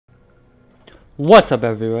What's up,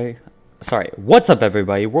 everybody? What's up,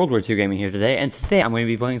 everybody? World War II Gaming here today, and today I'm going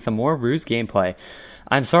to be playing some more R.U.S.E gameplay.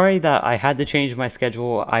 I'm sorry that I had to change my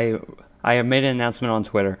schedule. I have made an announcement on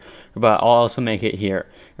Twitter, but I'll also make it here.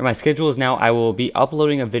 And my schedule is now I will be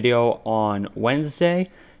uploading a video on Wednesday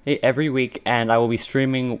every week, and I will be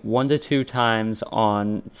streaming 1 to 2 times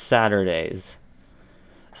on Saturdays.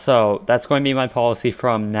 So that's going to be my policy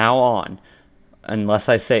from now on, unless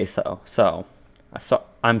I say so. So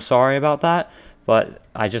I'm sorry about that, but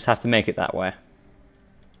I just have to make it that way.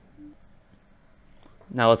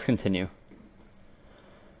 Now let's continue.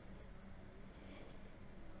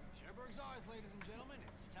 Cherbourg's ours, ladies and gentlemen.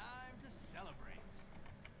 It's time to celebrate.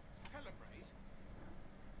 Celebrate?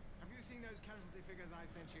 Have you seen those casualty figures I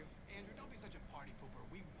sent you? Andrew, don't be such a party pooper.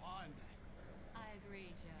 We won. I agree,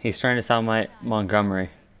 Joe. He's trying to sound like Montgomery.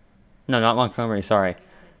 No, not Montgomery, sorry.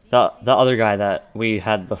 The other guy that we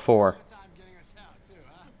had before. Time getting us out, too,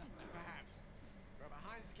 huh? Perhaps. We're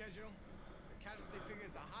behind schedule. The casualty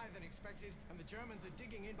figures are higher than expected, and the Germans are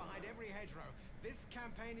digging in behind every hedgerow. This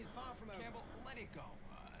campaign is far from over. Campbell, let it go.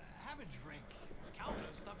 Have a drink. This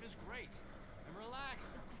Calvino stuff is great. And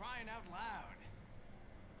relax, for crying out loud.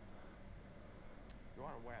 You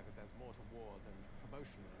are aware that there's more to war than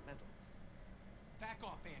promotion and medals. Back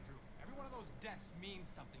off, Andrew. Every one of those deaths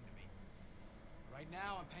means something to me. Right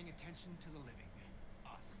now, I'm paying attention to the living.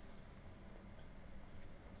 Us.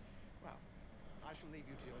 Well, I shall leave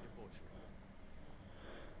you to your debauchery.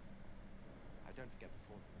 I don't forget the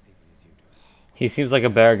fallen as easily as you do. He seems like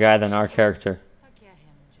a better guy than our character. Forget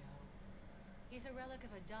him, Joe. He's a relic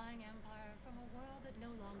of a dying empire from a world that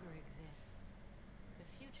no longer exists. The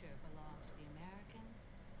future belongs to the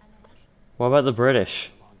Americans and the Russians. What about the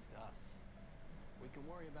British? Belongs to us. We can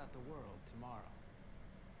worry about the world tomorrow.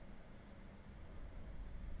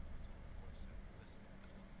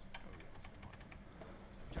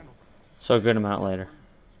 General, So a good amount later.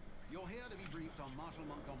 You're here to be briefed on Marshal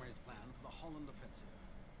Montgomery's plan for the Holland offensive.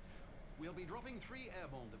 We'll be dropping 3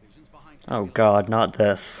 airborne divisions behind. Oh God, not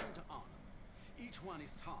this. To Arnhem. Each one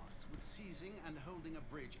is tasked with seizing and holding a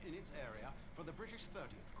bridge in its area for the British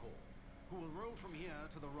 30th Corps, who will roll from here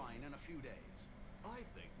to the Rhine in a few days. I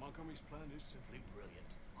think Montgomery's plan is simply brilliant,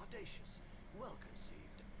 audacious, well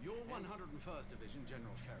conceived. Your 101st Division,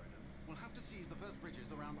 General Sheridan, will have to seize the first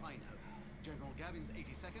bridges around Eindhoven. General Gavin's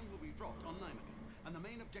 82nd will be dropped on Nijmegen, and the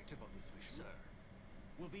main objective of this mission, Sir.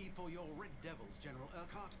 will be for your Red Devils, General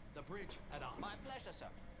Urquhart, the bridge at Arnhem. My pleasure, sir.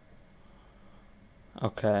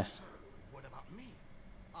 Okay. Sir, what about me?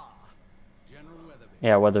 General Weatherby.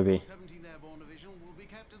 Yeah, Weatherby. 17th Airborne Division will be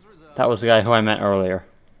kept as reserve. That was the guy who I met earlier.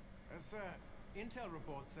 sir, intel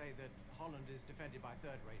reports say that Holland is defended by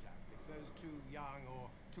third-rate outfits, those too young or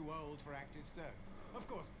too old for active service. Of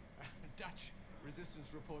course, Dutch resistance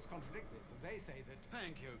reports contradict this, and they say that...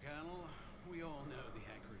 Thank you, Colonel. We all know the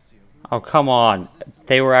accuracy of the Oh, come on.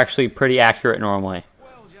 They were actually pretty accurate normally.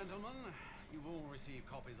 Well, gentlemen, you've all received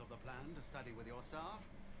copies of the plan to study with your staff.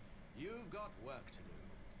 You've got work to do.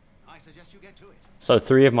 I suggest you get to it. So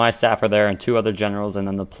 3 of my staff are there and 2 other generals and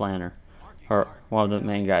then the planner. Or one of the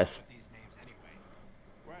main guys. These names anyway.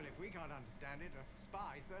 Well, if we can't understand it, a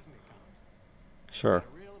spy certainly can't. Sure.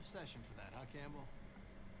 A real obsession for that, huh, Campbell?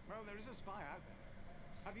 Well, there is a spy out there.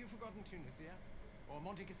 Have you forgotten Tunisia? Or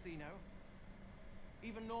Monte Cassino?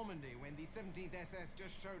 Even Normandy, when the 17th SS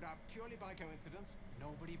just showed up purely by coincidence?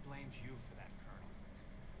 Nobody blames you for that, Colonel.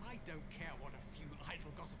 I don't care what a few idle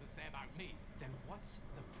gossipers say about me. Then what's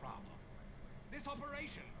the problem? This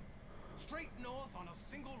operation! Straight north on a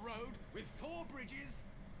single road with 4 bridges?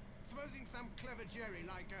 Supposing some clever Jerry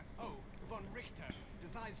like, von Richter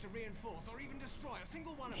decides to reinforce or even destroy a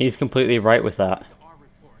single one of He's completely right with that. to our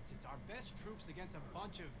reports, it's our best troops against a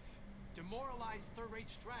bunch of demoralized third-rate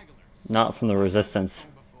stragglers. Not from the resistance.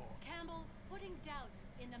 Campbell, putting doubts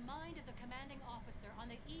in the mind of the commanding officer on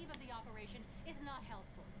the eve of the operation is not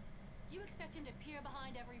helpful. Do you expect him to peer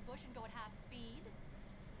behind every bush and go at half speed?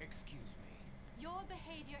 Excuse me. Your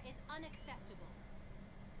behavior is unacceptable.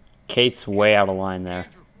 Kate's way out of line there.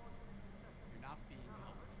 Andrew, you're not being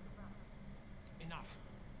helpful. Enough.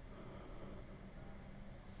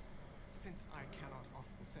 Since I cannot offer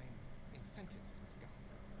the same incentives as Miss Gunn,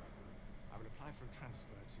 I will apply for a transfer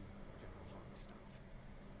to General Holland's staff.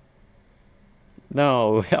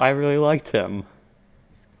 No, I really liked him.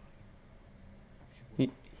 Miss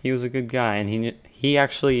Gunn, He was a good guy, and he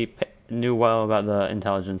actually knew well about the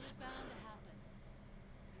intelligence. It's bound to happen.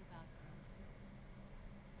 Move out, Colonel.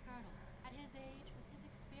 Colonel, at his age, with his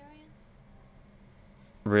experience,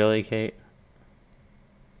 Really, Kate?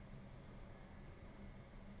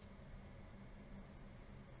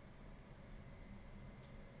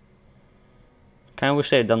 Kind of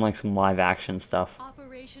wish they had done like some live action stuff.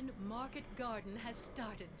 Operation Market Garden has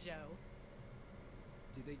started, Joe.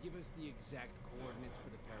 Did they give us the exact coordinates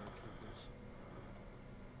for the paratroopers?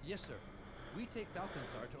 Yes, sir. We take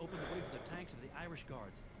Falconsar to open the way for the tanks of the Irish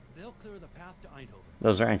Guards. They'll clear the path to Eindhoven.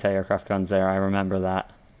 Those are anti-aircraft guns there, I remember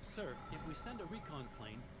that. Sir, if we send a recon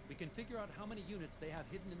plane, we can figure out how many units they have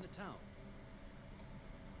hidden in the town.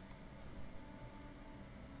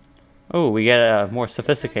 Oh, we get a more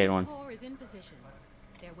sophisticated one. Corps is in position.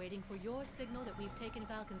 They're waiting for your signal that we've taken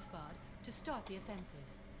Falconspad to start the offensive.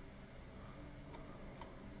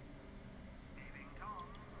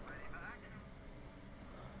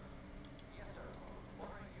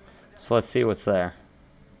 So let's see what's there.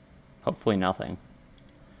 Hopefully nothing.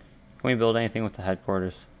 Can we build anything with the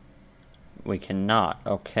headquarters? We cannot.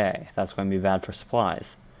 Okay, that's going to be bad for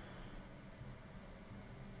supplies.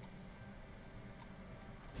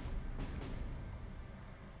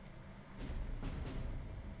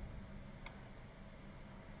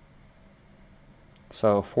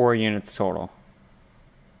 So 4 units total.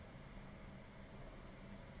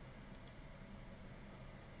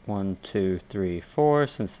 1, 2, 3, 4.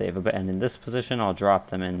 Since they've abandoned this position, I'll drop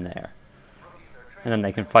them in there. And then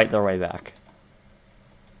they can fight their way back.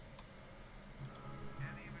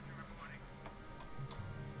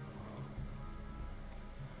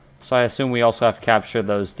 So I assume we also have to capture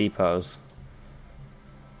those depots.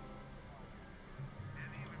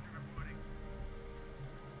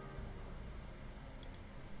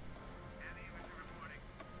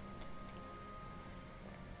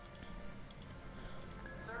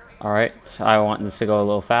 Alright, I want this to go a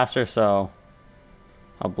little faster, so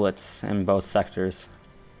I'll blitz in both sectors.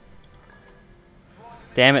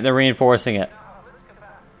 Damn it, they're reinforcing it.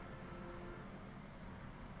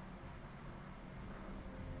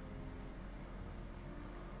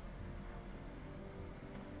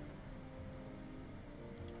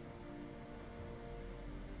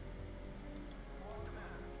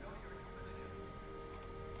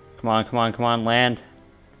 Come on, come on, come on, land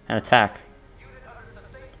and attack.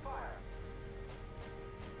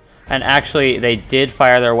 And actually, they did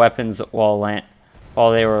fire their weapons while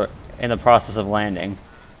they were in the process of landing.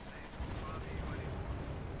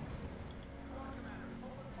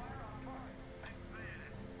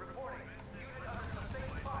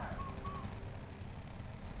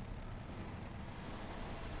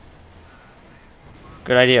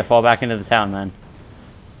 Good idea. Fall back into the town, man.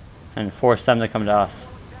 And force them to come to us.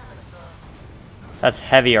 That's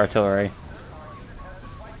heavy artillery.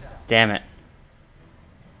 Damn it.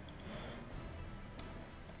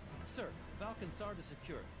 Sir, Falconsar is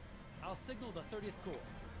secured. I'll signal the 30th Corps.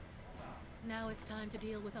 Now it's time to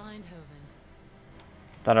deal with Eindhoven.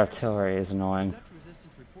 That artillery is annoying. Dutch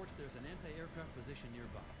resistance reports there's an anti-aircraft position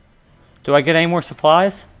nearby. Do I get any more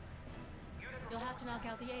supplies? You'll have to knock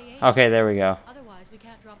out the AA. Okay, there we go. Otherwise, we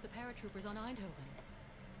can't drop the paratroopers on Eindhoven.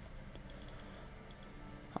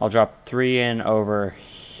 I'll drop 3 in over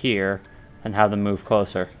here and have them move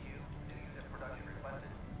closer.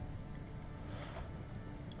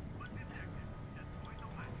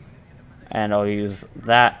 And I'll use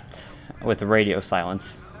that with radio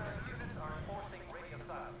silence.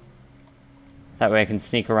 That way I can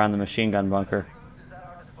sneak around the machine gun bunker.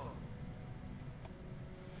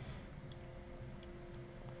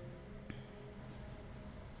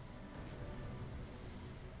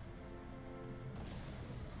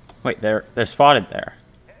 Wait, they're spotted there.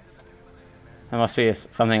 There must be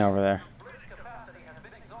something over there.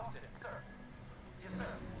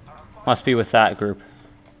 Must be with that group.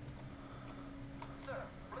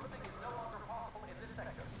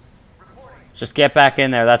 Just get back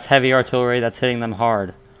in there. That's heavy artillery. That's hitting them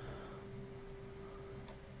hard.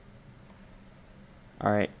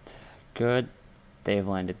 Alright, good. They've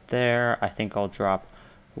landed there. I think I'll drop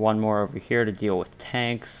 1 more over here to deal with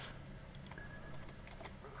tanks.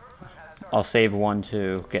 I'll save 1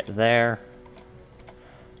 to get there.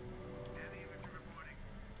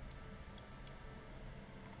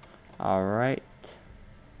 Alright.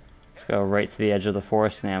 Let's go right to the edge of the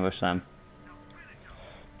forest and ambush them.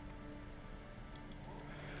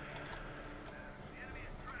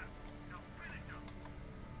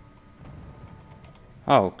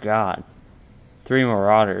 Oh god. 3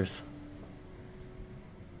 marauders.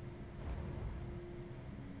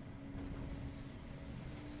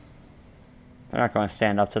 They're not going to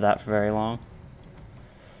stand up to that for very long.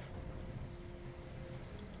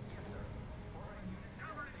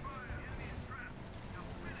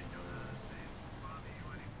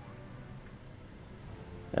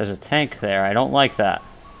 There's a tank there. I don't like that.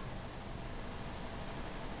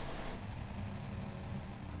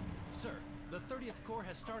 Sir, the 30th Corps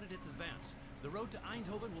has started its advance. The road road to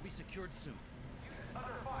Eindhoven will be secured soon.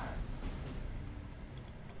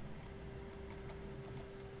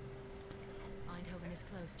 Eindhoven is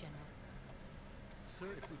close, General. Sir,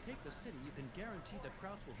 if we take the city, you can guarantee that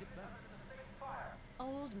Krauts will hit them.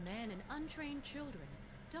 Old men and untrained children.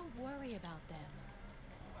 Don't worry about them.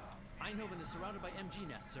 Eindhoven is surrounded by MG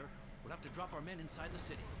nests, sir. We'll have to drop our men inside the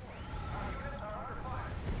city.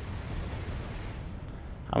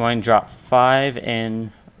 I'm going to drop 5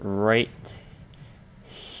 in right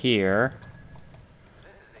here.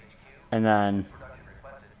 And then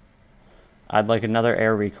I'd like another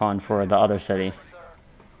air recon for the other city.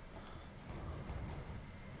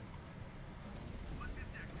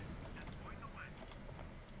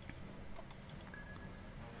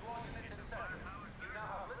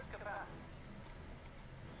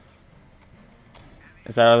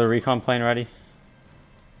 Is that other recon plane ready?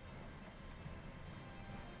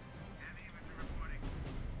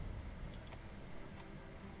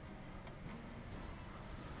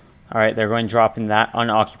 Alright, they're going to drop in that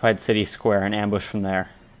unoccupied city square and ambush from there.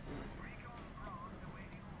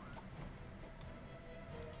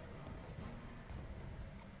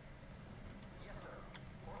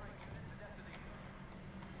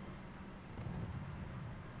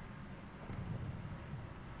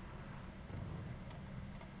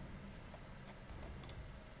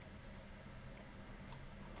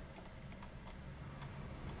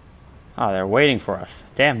 Oh, they're waiting for us.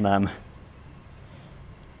 Damn them.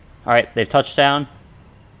 Alright, they've touched down.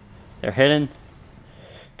 They're hidden.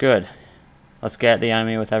 Good. Let's get the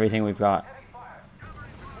enemy with everything we've got.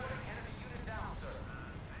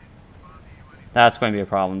 That's going to be a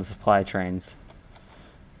problem, the supply trains.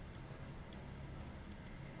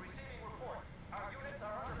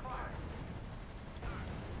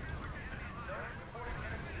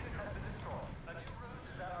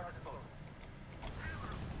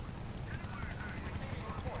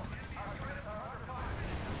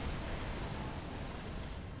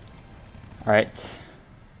 Alright.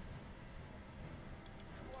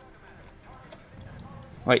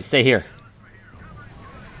 Wait, stay here.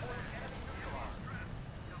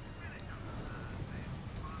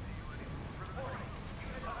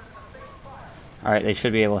 Alright, they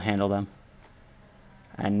should be able to handle them.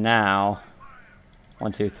 And now,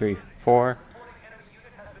 1, 2, 3, 4.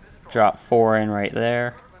 Drop 4 in right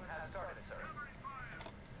there.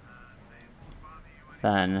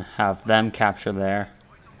 Then have them capture there.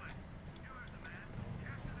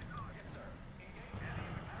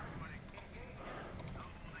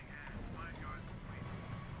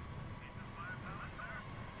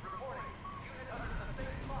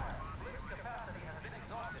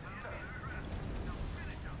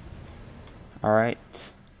 Alright.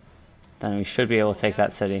 Then we should be able to take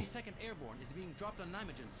that city. Second Airborne is being dropped on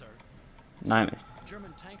Nijmegen, sir. Nijmegen.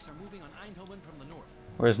 German tanks are moving on Eindhoven from the north.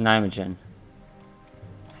 Where's Nijmegen?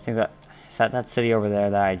 I think that... Is that city over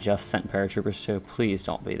there that I just sent paratroopers to? Please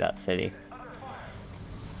don't be that city.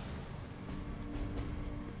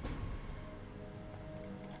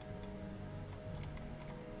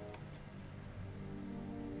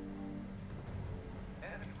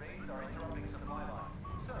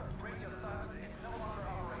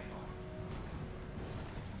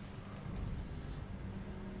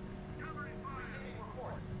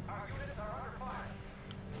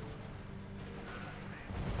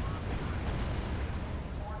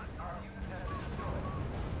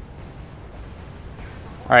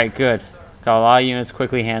 Alright, good. Got a lot of units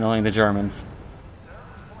quickly handling the Germans.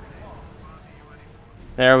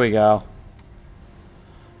 There we go.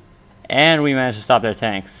 And we managed to stop their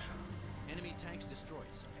tanks. Enemy tanks destroyed,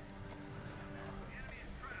 sir.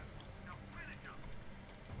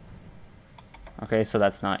 Okay, so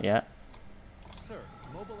that's not yet. Sir,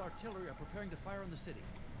 mobile artillery are preparing to fire on the city.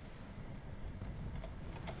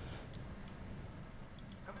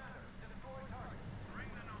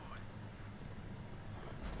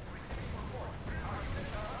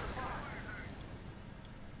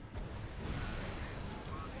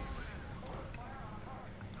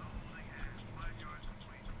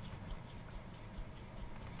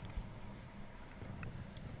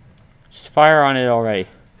 Just fire on it already.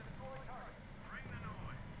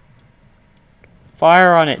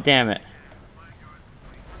 Fire on it, damn it.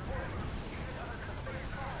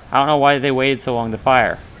 I don't know why they waited so long to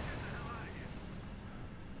fire.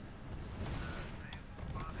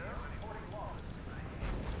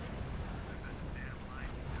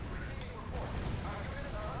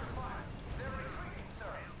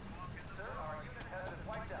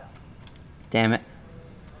 Damn it.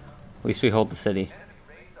 At least we hold the city.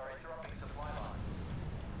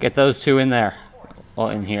 Get those two in there. Well,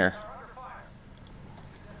 in here.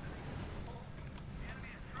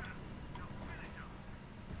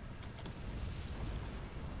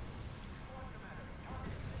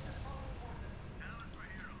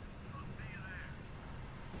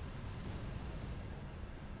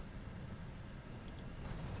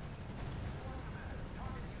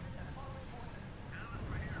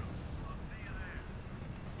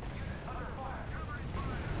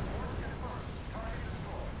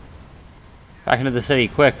 Back into the city,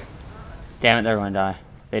 quick. Damn it, they're going to die.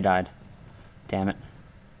 They died. Damn it.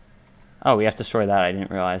 Oh, we have to destroy that. I didn't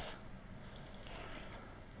realize.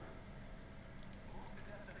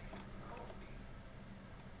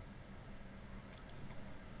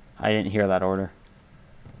 I didn't hear that order.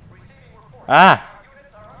 Ah!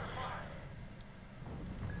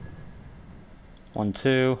 1,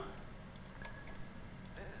 2.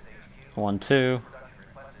 1, 2.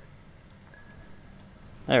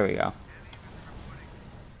 There we go.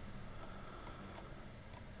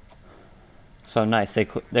 So nice. They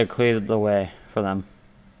cleared the way for them.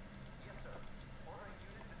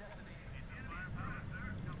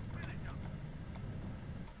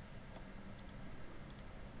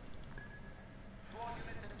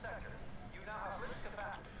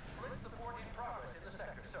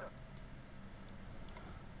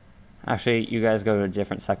 Actually, you guys go to a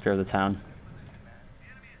different sector of the town.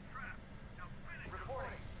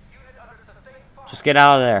 Just get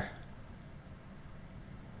out of there.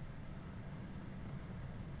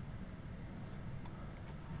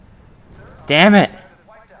 Damn it!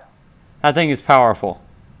 That thing is powerful.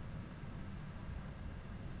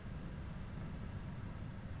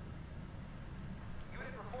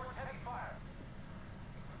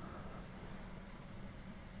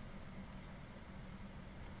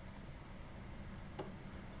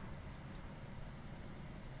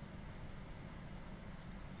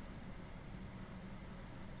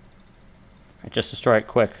 Just destroy it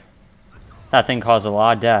quick. That thing caused a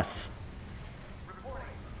lot of deaths.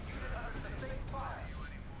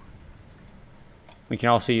 We can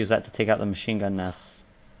also use that to take out the machine gun nests.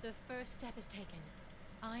 The first step is taken.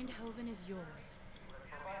 Eindhoven is yours.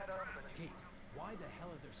 Kate, why the hell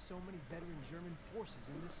are there so many veteran German forces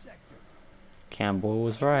in this sector? Campbell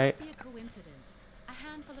was It right. must be a coincidence. A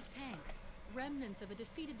handful of tanks, remnants of a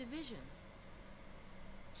defeated division.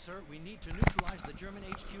 Sir, we need to neutralize the German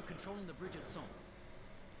HQ controlling the bridge at Somme.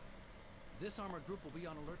 This armored group will be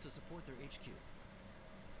on alert to support their HQ.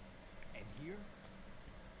 And here,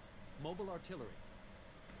 mobile artillery.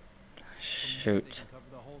 From there, they Shoot. can cover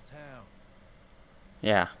the whole town.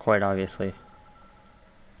 Yeah, quite obviously.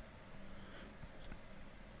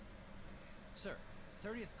 Sir,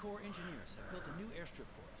 30th Corps engineers have built a new airstrip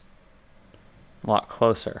for us. A lot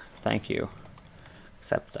closer. Thank you.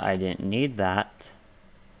 Except I didn't need that.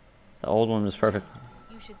 The old one was perfect.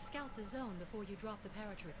 You should scout the zone before you drop the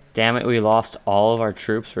paratroopers. Damn it, we lost all of our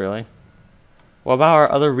troops, really? What about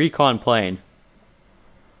our other recon plane?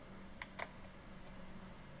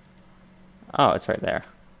 Oh, it's right there.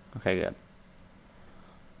 Okay, good.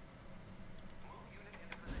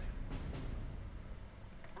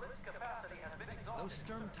 Those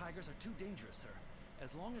Sturm Tigers are too dangerous, sir.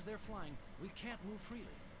 As long as they're flying, we can't move freely.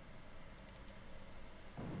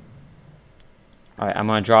 Alright, I'm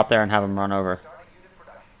gonna drop there and have them run over.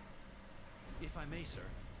 If I may, sir,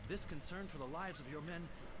 this concern for the lives of your men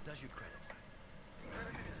does you credit.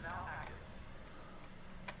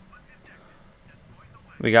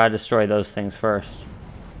 We gotta destroy those things first.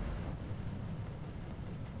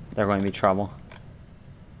 They're going to be trouble.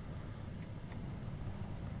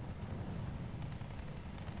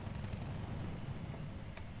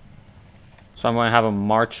 So I'm going to have them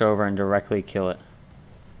march over and directly kill it.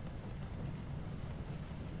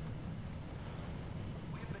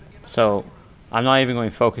 So I'm not even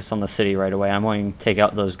going to focus on the city right away. I'm going to take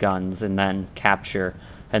out those guns and then capture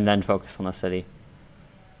and then focus on the city.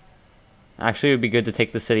 Actually, it would be good to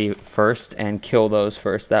take the city first and kill those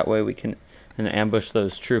first. That way we can ambush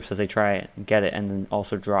those troops as they try and get it, and then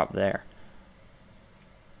also drop there.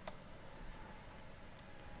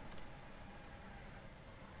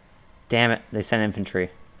 Damn it, they sent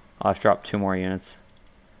infantry. I'll have to drop 2 more units.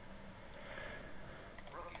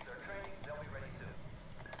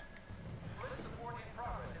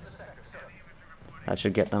 That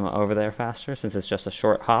should get them over there faster since it's just a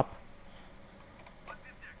short hop.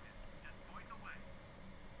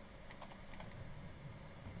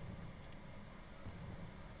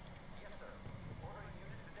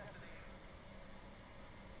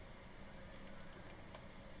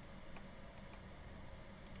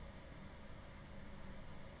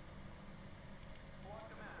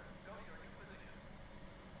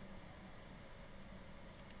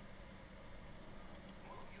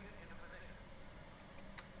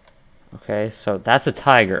 Okay, so that's a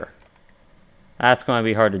tiger. That's going to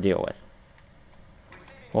be hard to deal with.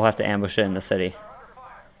 We'll have to ambush it in the city.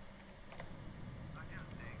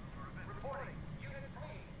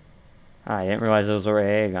 I didn't realize those were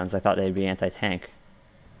AA guns. I thought they'd be anti-tank.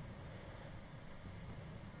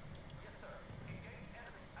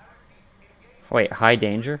 Wait, high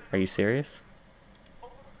danger? Are you serious?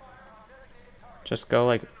 Just go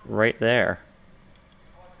like right there.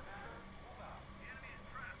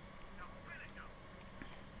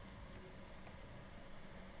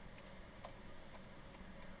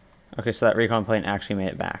 Okay, so that recon plane actually made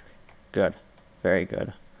it back. Good. Very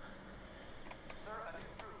good. Sir, a new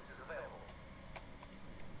cruise is available.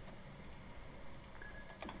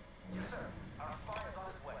 Yes, sir. Our spy is on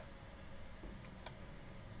his way.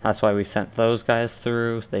 That's why we sent those guys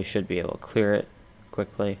through. They should be able to clear it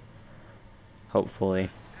quickly. Hopefully.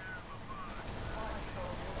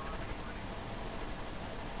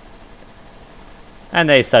 And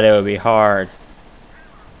they said it would be hard.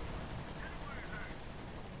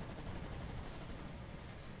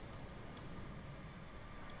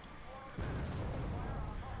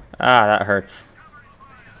 Ah, that hurts.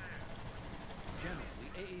 General,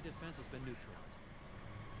 the AA defense has been neutralized.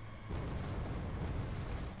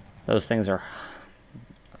 Those things are...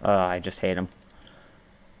 I just hate them.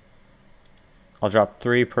 I'll drop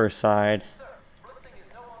 3 per side. Sir, blitzing is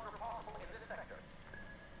no longer possible in this sector.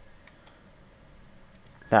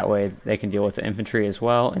 That way they can deal with the infantry as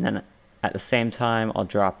well. And then at the same time, I'll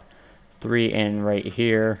drop 3 in right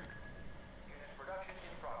here. Unit production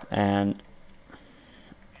in progress. And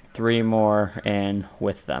 3 more in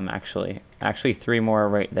with them, actually. Actually, 3 more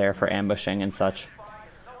right there for ambushing and such. Spy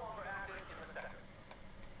is no longer active in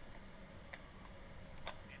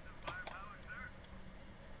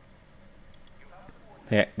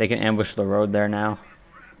the sector. They can ambush the road there now.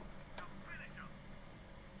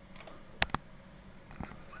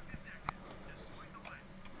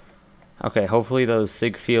 Okay, hopefully those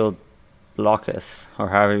Sigfield Blockus, or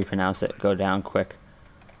however you pronounce it, go down quick.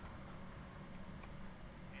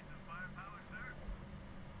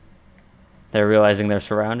 They're realizing they're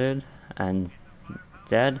surrounded and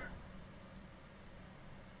dead.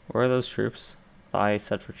 Where are those troops? I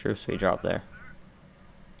said for troops to be dropped there.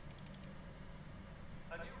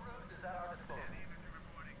 A new ruse is at our disposal.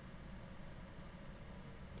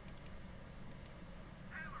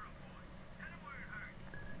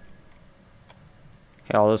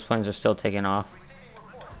 Okay, all those planes are still taking off. Receiving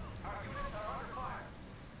report. Our units are under fire.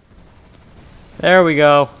 There we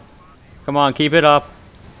go. Come on, keep it up.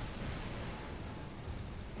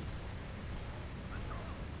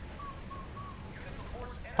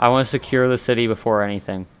 I want to secure the city before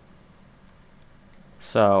anything.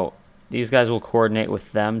 So, these guys will coordinate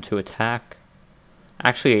with them to attack.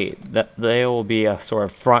 Actually, they will be a sort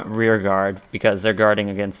of front rear guard because they're guarding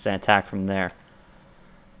against an attack from there.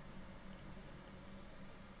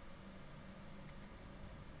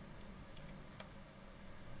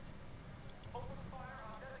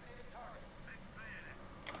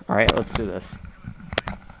 Alright, let's do this.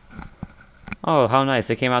 Oh, how nice.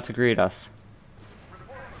 They came out to greet us.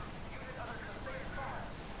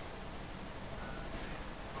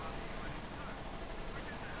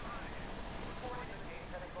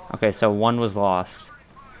 Okay, so 1 was lost.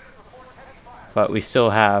 But we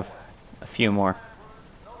still have a few more.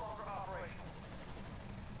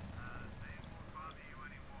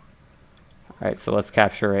 Alright, so let's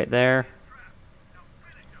capture right there.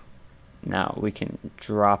 Now we can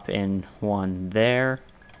drop in 1 there.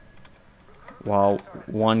 While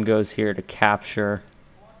 1 goes here to capture.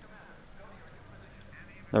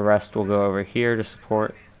 The rest will go over here to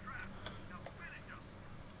support.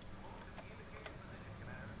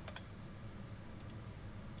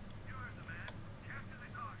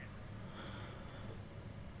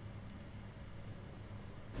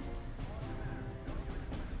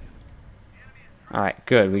 Alright,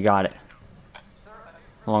 good, we got it.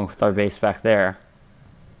 Along with our base back there.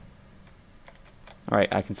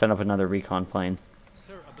 Alright, I can send up another recon plane.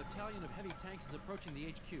 Sir, a battalion of heavy tanks is approaching the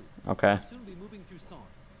HQ. Okay. They'll soon be moving through Song.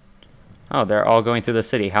 Oh, they're all going through the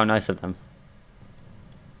city. How nice of them.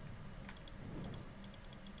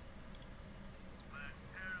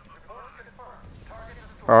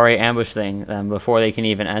 We're already ambushing them before they can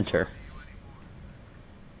even enter.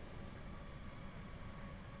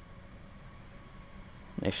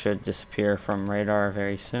 They should disappear from radar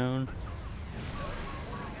very soon.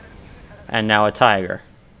 And now a Tiger.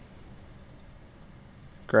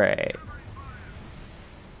 Great.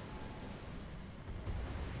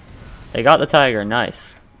 They got the Tiger,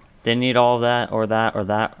 nice. Didn't need all of that, or that, or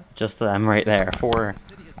that. Just them right there. 4.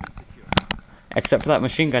 The city has been secured. Except for that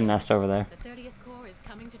machine gun nest over there. The 30th Corps is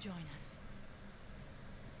coming to join us.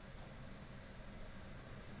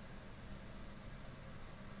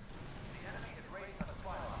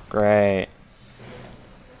 Great.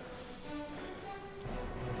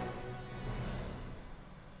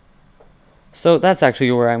 So that's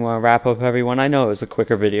actually where I'm going to wrap up, everyone. I know it was a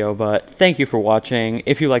quicker video, but thank you for watching.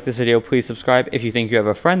 If you like this video, please subscribe. If you think you have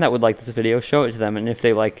a friend that would like this video, show it to them. And if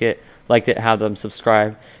they liked it, have them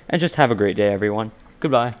subscribe. And just have a great day, everyone.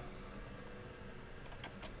 Goodbye.